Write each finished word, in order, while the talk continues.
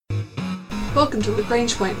Welcome to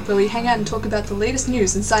Lagrange Point, where we hang out and talk about the latest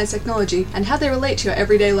news in science technology and how they relate to your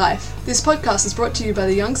everyday life. This podcast is brought to you by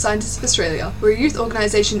the Young Scientists of Australia. We're a youth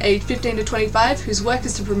organisation aged 15 to 25 whose work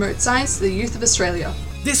is to promote science to the youth of Australia.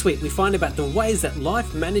 This week we find about the ways that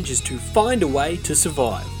life manages to find a way to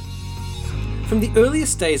survive. From the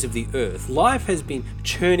earliest days of the Earth, life has been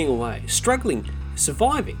churning away, struggling,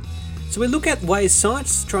 surviving. So we look at ways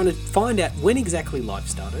science is trying to find out when exactly life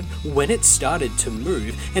started, when it started to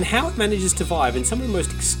move, and how it manages to survive in some of the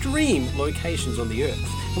most extreme locations on the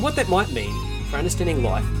Earth, and what that might mean for understanding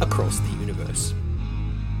life across the universe.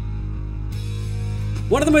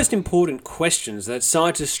 One of the most important questions that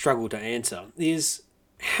scientists struggle to answer is,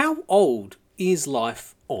 how old is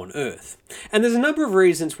life on Earth? And there's a number of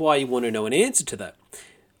reasons why you want to know an answer to that.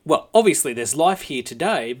 Well, obviously there's life here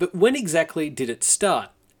today, but when exactly did it start?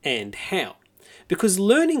 And how? Because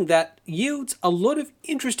learning that yields a lot of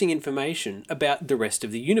interesting information about the rest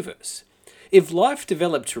of the universe. If life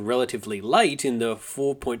developed relatively late in the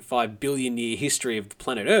 4.5 billion year history of the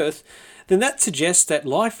planet Earth, then that suggests that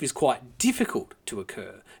life is quite difficult to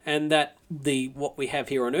occur, and that what we have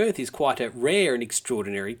here on Earth is quite a rare and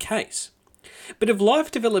extraordinary case. But if life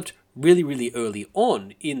developed really early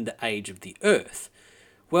on in the age of the Earth,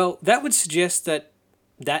 well, that would suggest that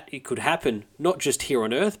it could happen not just here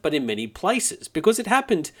on Earth, but in many places, because it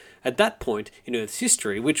happened at that point in Earth's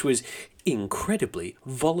history, which was incredibly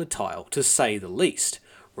volatile, to say the least.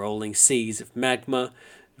 Rolling seas of magma,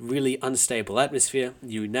 really unstable atmosphere,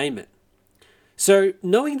 you name it. So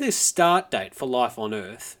knowing the start date for life on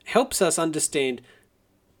Earth helps us understand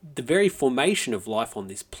the very formation of life on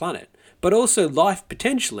this planet, but also life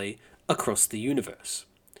potentially across the universe.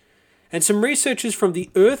 And some researchers from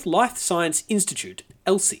the Earth Life Science Institute,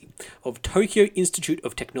 ELSI, of Tokyo Institute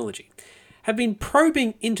of Technology, have been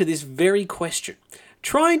probing into this very question,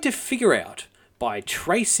 trying to figure out, by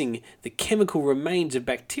tracing the chemical remains of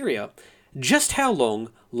bacteria, just how long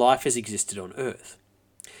life has existed on Earth.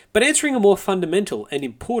 But answering a more fundamental and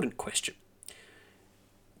important question: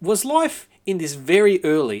 was life in this very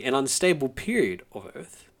early and unstable period of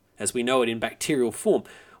Earth, as we know it in bacterial form,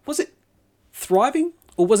 was it thriving?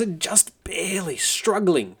 Or was it just barely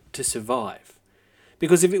struggling to survive?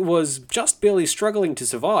 Because if it was just barely struggling to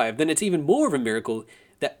survive, then it's even more of a miracle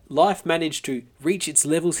that life managed to reach its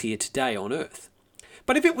levels here today on Earth.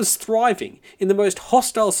 But if it was thriving in the most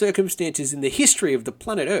hostile circumstances in the history of the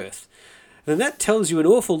planet Earth, then that tells you an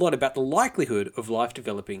awful lot about the likelihood of life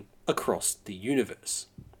developing across the universe.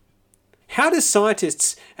 How do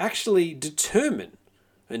scientists actually determine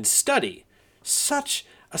and study such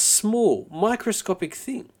a small, microscopic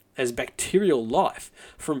thing as bacterial life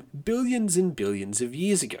from billions and billions of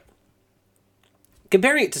years ago?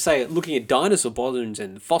 Comparing it to, say, looking at dinosaur bones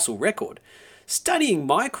and fossil record, studying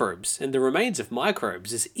microbes and the remains of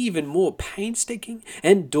microbes is even more painstaking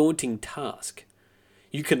and daunting task.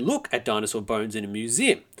 You can look at dinosaur bones in a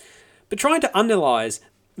museum, but trying to analyse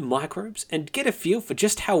microbes and get a feel for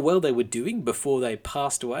just how well they were doing before they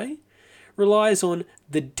passed away relies on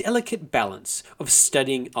the delicate balance of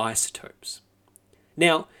studying isotopes.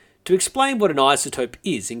 Now, to explain what an isotope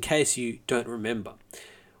is, in case you don't remember,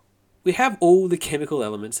 we have all the chemical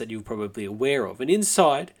elements that you're probably aware of, and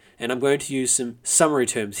inside, and I'm going to use some summary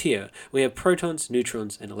terms here, we have protons,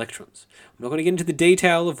 neutrons, and electrons. I'm not going to get into the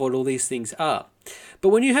detail of what all these things are, but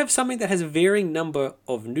when you have something that has a varying number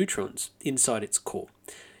of neutrons inside its core,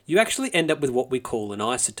 you actually end up with what we call an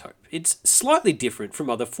isotope. It's slightly different from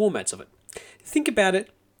other formats of it. Think about it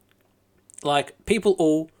like people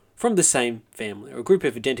all from the same family, or a group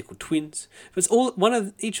of identical twins,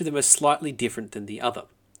 but each of them is slightly different than the other.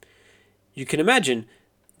 You can imagine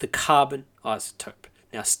the carbon isotope.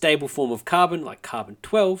 Now, a stable form of carbon, like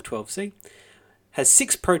carbon-12, 12C, has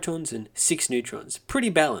 6 protons and 6 neutrons, pretty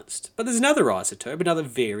balanced. But there's another isotope, another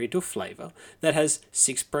variant or flavour, that has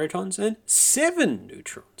 6 protons and 7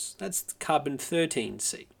 neutrons. That's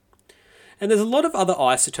carbon-13C. And there's a lot of other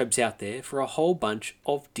isotopes out there for a whole bunch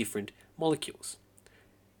of different molecules.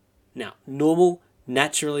 Now, normal,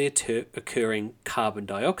 naturally occurring carbon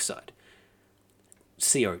dioxide,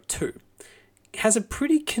 CO2, has a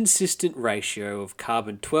pretty consistent ratio of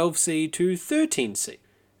carbon-12C to 13C,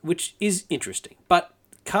 which is interesting. But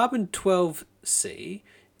carbon-12C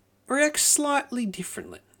reacts slightly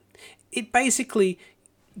differently. It basically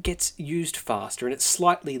gets used faster and it's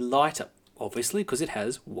slightly lighter, obviously because it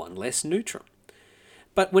has one less neutron.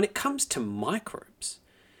 But when it comes to microbes,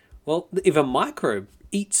 well, if a microbe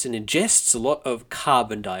eats and ingests a lot of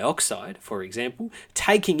carbon dioxide, for example,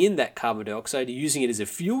 taking in that carbon dioxide, using it as a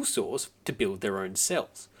fuel source to build their own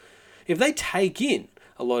cells. If they take in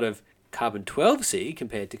a lot of carbon-12C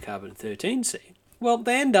compared to carbon-13C, well,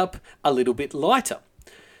 they end up a little bit lighter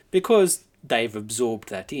because they've absorbed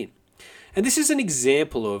that in. And this is an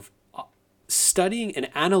example of studying and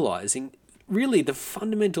analysing really the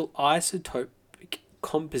fundamental isotopic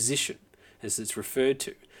composition, as it's referred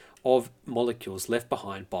to, of molecules left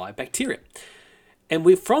behind by bacteria. And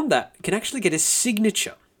we, from that, can actually get a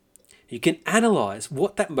signature. You can analyse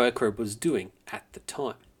what that microbe was doing at the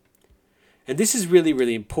time. And this is really,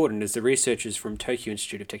 really important, as the researchers from Tokyo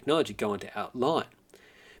Institute of Technology go on to outline.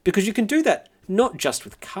 Because you can do that not just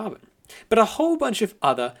with carbon, but a whole bunch of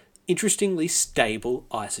other interestingly stable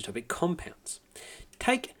isotopic compounds.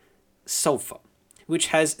 Take sulfur, which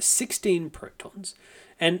has 16 protons,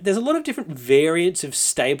 and there's a lot of different variants of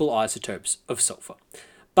stable isotopes of sulfur.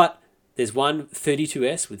 But there's one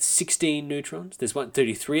 32S with 16 neutrons, there's one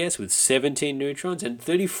 33S with 17 neutrons, and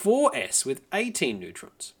 34S with 18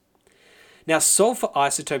 neutrons. Now, sulfur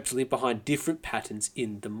isotopes leave behind different patterns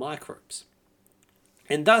in the microbes.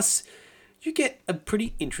 And thus, you get a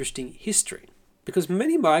pretty interesting history, because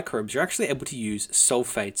many microbes are actually able to use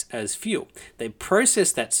sulfates as fuel. They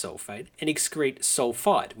process that sulfate and excrete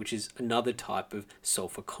sulfide, which is another type of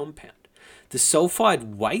sulfur compound. The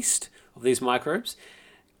sulfide waste of these microbes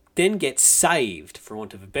then gets saved, for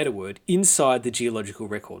want of a better word, inside the geological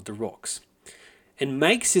record, the rocks, and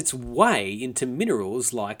makes its way into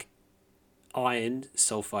minerals like iron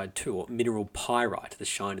sulfide 2, or mineral pyrite, the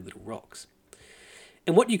shiny little rocks.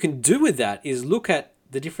 And what you can do with that is look at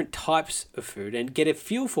the different types of food and get a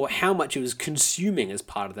feel for how much it was consuming as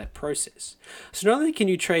part of that process. So not only can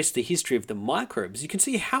you trace the history of the microbes, you can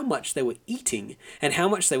see how much they were eating and how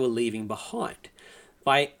much they were leaving behind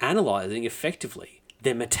by analysing effectively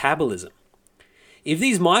their metabolism. If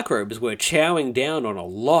these microbes were chowing down on a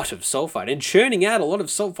lot of sulfide and churning out a lot of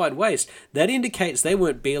sulfide waste, that indicates they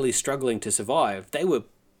weren't barely struggling to survive. They were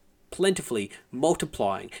plentifully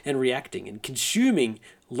multiplying and reacting and consuming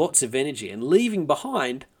lots of energy and leaving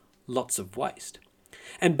behind lots of waste.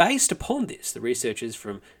 And based upon this, the researchers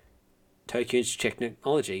from Tokyo Institute of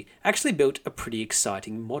Technology actually built a pretty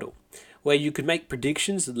exciting model where you could make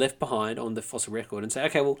predictions left behind on the fossil record and say,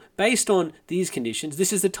 okay, well, based on these conditions,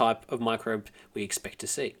 this is the type of microbe we expect to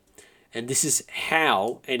see. And this is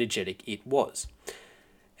how energetic it was.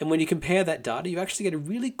 And when you compare that data, you actually get a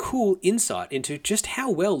really cool insight into just how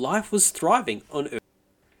well life was thriving on Earth.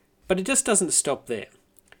 But it just doesn't stop there.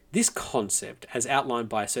 This concept, as outlined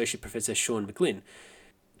by Associate Professor Sean McGlynn,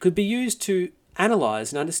 could be used to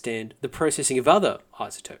analyse and understand the processing of other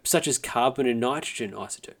isotopes, such as carbon and nitrogen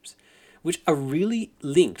isotopes, which are really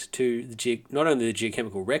linked to not only the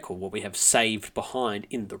geochemical record, what we have saved behind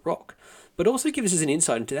in the rock, but also gives us an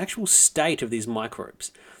insight into the actual state of these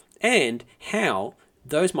microbes and how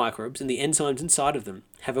those microbes and the enzymes inside of them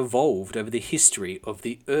have evolved over the history of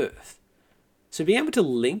the Earth. So being able to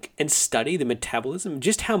link and study the metabolism,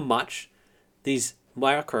 just how much these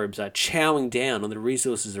microbes are chowing down on the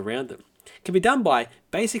resources around them, can be done by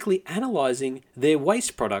basically analysing their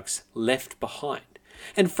waste products left behind.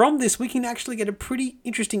 And from this, we can actually get a pretty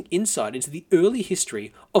interesting insight into the early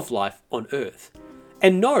history of life on Earth.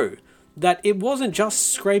 And know that it wasn't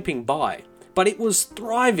just scraping by, but it was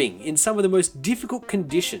thriving in some of the most difficult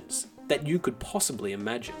conditions that you could possibly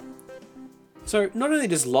imagine. So not only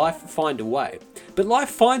does life find a way, but life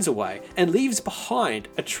finds a way and leaves behind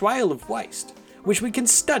a trail of waste, which we can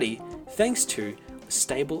study thanks to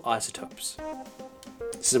stable isotopes.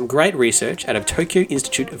 Some great research out of Tokyo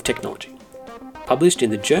Institute of Technology, published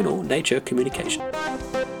in the journal Nature Communication.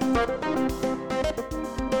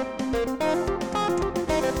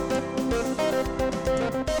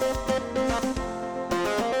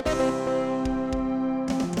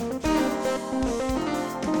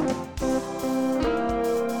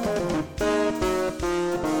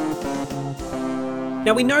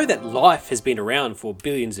 Now we know that life has been around for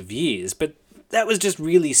billions of years, but that was just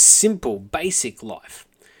really simple, basic life.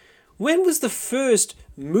 When was the first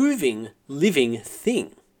moving, living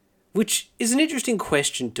thing? Which is an interesting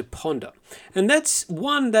question to ponder. And that's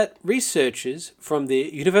one that researchers from the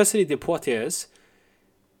University de Poitiers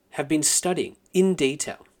have been studying in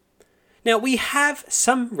detail. Now, we have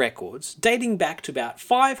some records dating back to about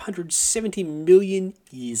 570 million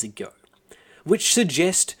years ago, which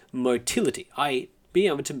suggest motility, i.e. being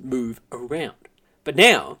able to move around. But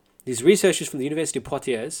now, these researchers from the University of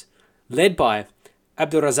Poitiers, led by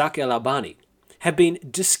Abdulrazak El-Albani, have been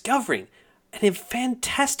discovering a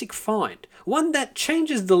fantastic find, one that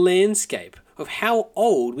changes the landscape of how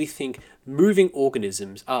old we think moving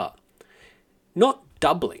organisms are. Not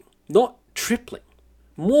doubling, not tripling,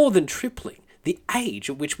 more than tripling the age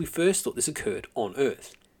at which we first thought this occurred on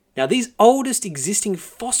Earth. Now, these oldest existing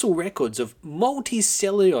fossil records of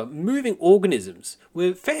multicellular moving organisms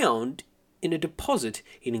were found in a deposit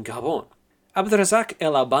in Gabon. Abdrazak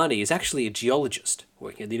El Albani is actually a geologist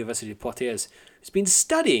working at the University of Poitiers who's been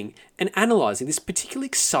studying and analysing this particularly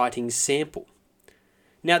exciting sample.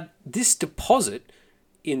 Now, this deposit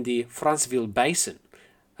in the Franceville Basin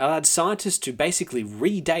allowed scientists to basically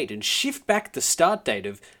redate and shift back the start date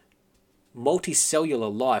of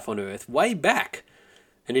multicellular life on Earth way back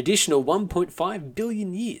an additional 1.5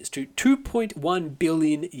 billion years to 2.1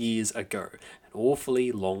 billion years ago. An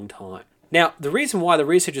awfully long time. Now, the reason why the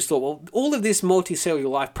researchers thought, well, all of this multicellular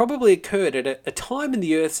life probably occurred at a time in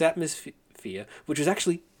the Earth's atmosphere which was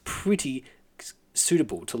actually pretty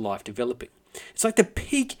suitable to life developing. It's like the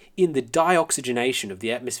peak in the dioxygenation of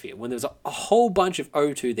the atmosphere when there was a whole bunch of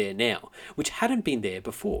O2 there now, which hadn't been there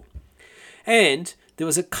before. And there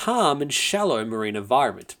was a calm and shallow marine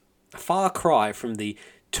environment, a far cry from the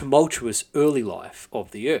tumultuous early life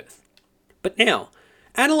of the Earth. But now,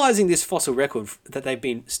 analysing this fossil record that they've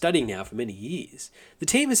been studying now for many years, the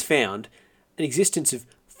team has found an existence of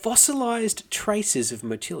fossilised traces of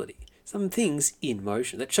motility, some things in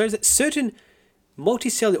motion, that shows that certain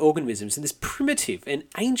multicellular organisms in this primitive and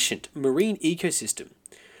ancient marine ecosystem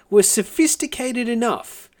were sophisticated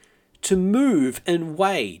enough to move and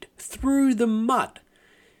wade through the mud,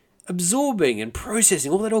 absorbing and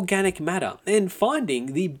processing all that organic matter and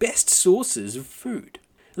finding the best sources of food.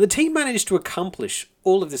 The team managed to accomplish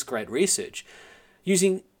all of this great research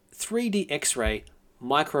using 3D X-ray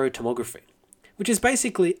microtomography, which is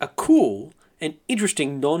basically a cool and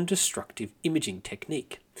interesting non-destructive imaging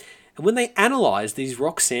technique. And when they analysed these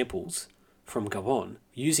rock samples from Gabon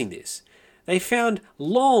using this, they found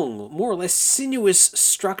long, more or less sinuous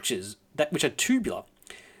structures which are tubular,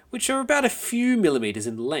 which are about a few millimetres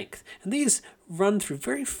in length, and these run through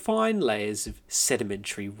very fine layers of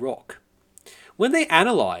sedimentary rock. When they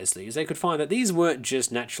analysed these, they could find that these weren't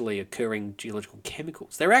just naturally occurring geological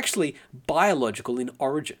chemicals, they were actually biological in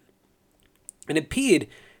origin, and appeared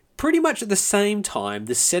pretty much at the same time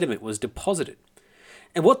the sediment was deposited.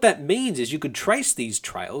 And what that means is you could trace these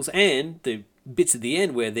trails and the bits at the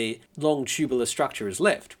end where the long tubular structure is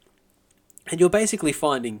left. And you're basically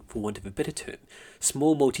finding, for want of a better term,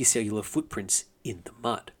 small multicellular footprints in the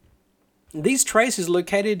mud. And these traces are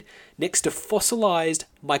located next to fossilised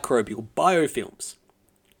microbial biofilms,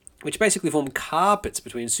 which basically form carpets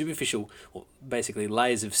between superficial, or basically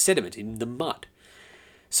layers of sediment in the mud.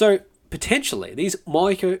 So, potentially, these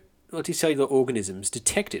multicellular organisms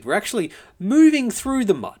detected were actually moving through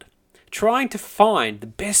the mud, trying to find the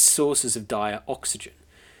best sources of dioxygen,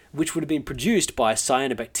 which would have been produced by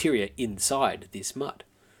cyanobacteria inside this mud.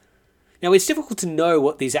 Now, it's difficult to know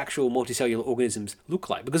what these actual multicellular organisms look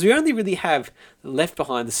like because we only really have left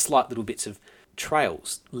behind the slight little bits of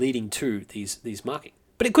trails leading to these markings.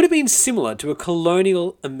 But it could have been similar to a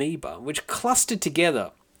colonial amoeba, which clustered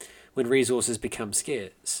together when resources become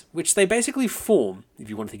scarce, which they basically form, if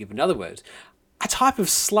you want to think of another word, a type of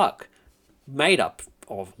slug made up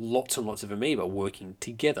of lots and lots of amoeba working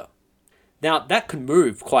together. Now, that can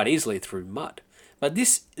move quite easily through mud, but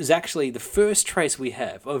this is actually the first trace we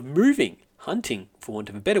have of moving, hunting, for want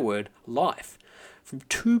of a better word, life from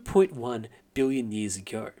 2.1 billion years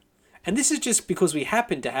ago. And this is just because we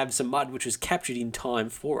happen to have some mud which was captured in time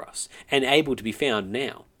for us and able to be found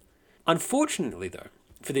now. Unfortunately, though,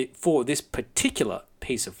 for this particular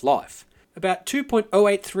piece of life, about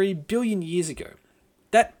 2.083 billion years ago,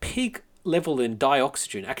 that peak level in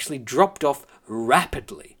dioxygen actually dropped off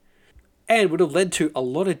rapidly and would have led to a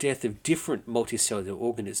lot of death of different multicellular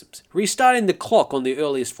organisms, restarting the clock on the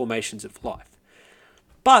earliest formations of life.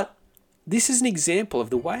 But this is an example of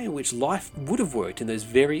the way in which life would have worked in those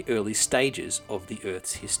very early stages of the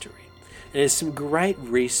Earth's history. And there's some great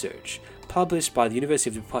research published by the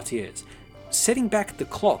University of Poitiers setting back the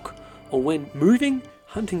clock on when moving,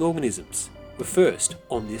 hunting organisms were first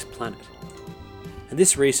on this planet. And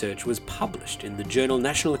this research was published in the journal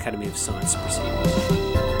National Academy of Science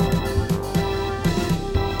Proceedings.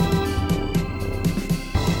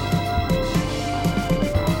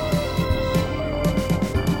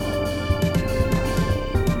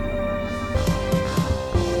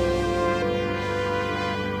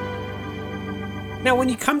 Now, when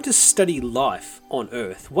you come to study life on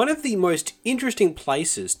Earth, one of the most interesting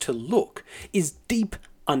places to look is deep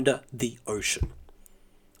under the ocean.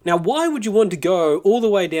 Now, why would you want to go all the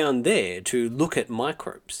way down there to look at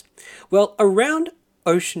microbes? Well, around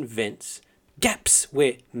ocean vents, gaps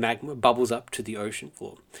where magma bubbles up to the ocean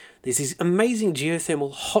floor, there's these amazing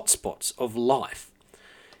geothermal hotspots of life.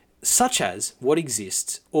 such as what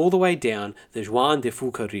exists all the way down the Juan de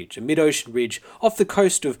Fuca Ridge, a mid-ocean ridge off the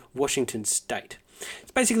coast of Washington state.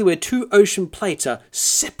 It's basically where two ocean plates are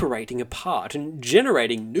separating apart and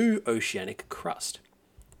generating new oceanic crust.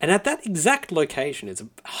 And at that exact location is a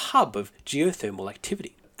hub of geothermal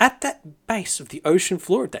activity. At that base of the ocean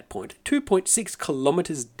floor at that point, 2.6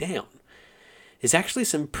 kilometers down, is actually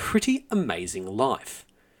some pretty amazing life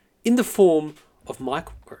in the form of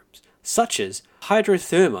microbes, such as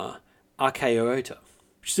Hydrotherma archaeota,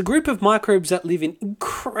 which is a group of microbes that live in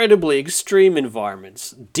incredibly extreme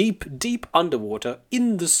environments, deep underwater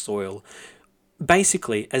in the soil,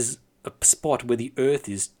 basically as a spot where the earth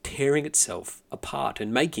is tearing itself apart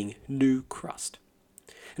and making new crust.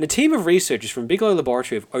 And a team of researchers from Bigelow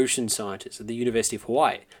Laboratory of Ocean Scientists at the University of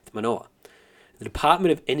Hawaii, Manoa, the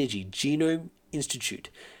Department of Energy Genome Institute,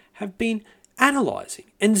 have been analysing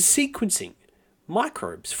and sequencing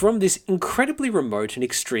microbes from this incredibly remote and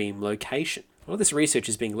extreme location. All this research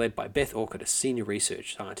is being led by Beth Orcutt, a senior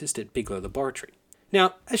research scientist at Bigelow Laboratory.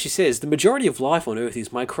 Now, as she says, the majority of life on Earth is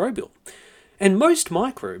microbial, and most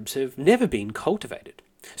microbes have never been cultivated.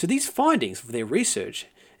 So these findings of their research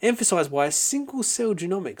emphasise why single-cell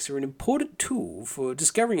genomics are an important tool for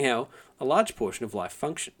discovering how a large portion of life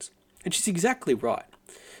functions. And she's exactly right,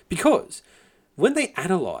 because when they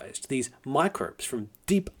analysed these microbes from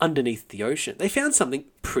deep underneath the ocean, they found something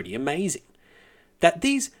pretty amazing. That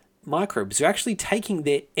these microbes are actually taking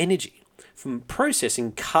their energy from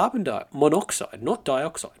processing carbon monoxide, not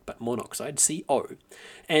dioxide, but monoxide, CO,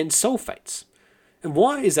 and sulfates. And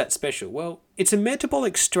why is that special? Well, it's a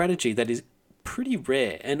metabolic strategy that is pretty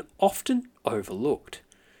rare and often overlooked.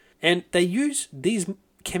 And they use these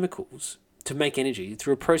chemicals to make energy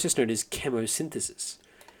through a process known as chemosynthesis.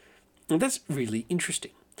 And that's really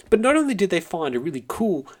interesting. But not only did they find a really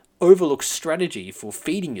cool overlooked strategy for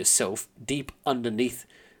feeding yourself deep underneath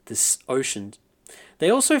this ocean, they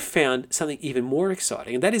also found something even more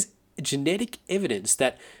exciting, and that is genetic evidence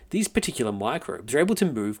that these particular microbes are able to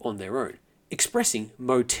move on their own, expressing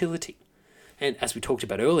motility. And as we talked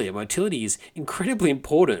about earlier, motility is incredibly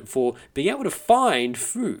important for being able to find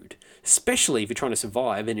food, especially if you're trying to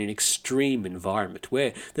survive in an extreme environment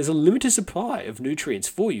where there's a limited supply of nutrients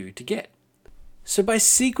for you to get. So by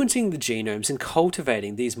sequencing the genomes and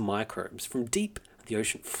cultivating these microbes from deep the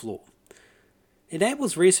ocean floor, it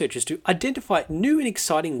enables researchers to identify new and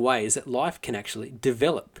exciting ways that life can actually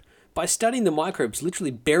develop by studying the microbes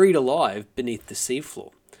literally buried alive beneath the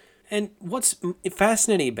seafloor. And what's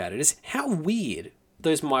fascinating about it is how weird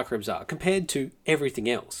those microbes are compared to everything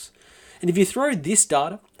else. And if you throw this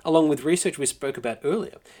data along with research we spoke about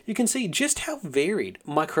earlier, you can see just how varied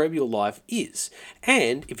microbial life is.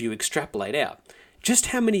 And if you extrapolate out, just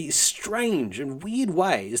how many strange and weird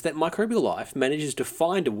ways that microbial life manages to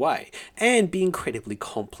find a way and be incredibly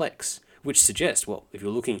complex. Which suggests, well, if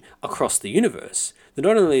you're looking across the universe, that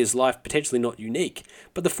not only is life potentially not unique,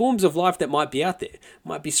 but the forms of life that might be out there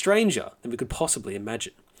might be stranger than we could possibly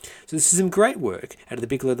imagine. So this is some great work out of the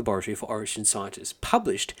Bigelow Laboratory for Ocean Scientists,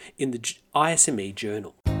 published in the ISME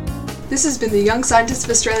Journal. This has been the Young Scientists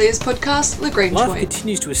of Australia's podcast, Lagrange Life Point.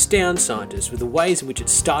 continues to astound scientists with the ways in which it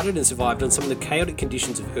started and survived on some of the chaotic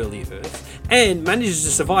conditions of early Earth, and manages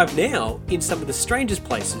to survive now in some of the strangest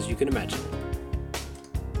places you can imagine.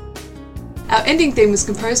 Our ending theme was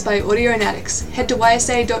composed by Audionautics. Head to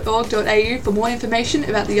ysa.org.au for more information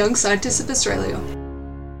about the Young Scientists of Australia.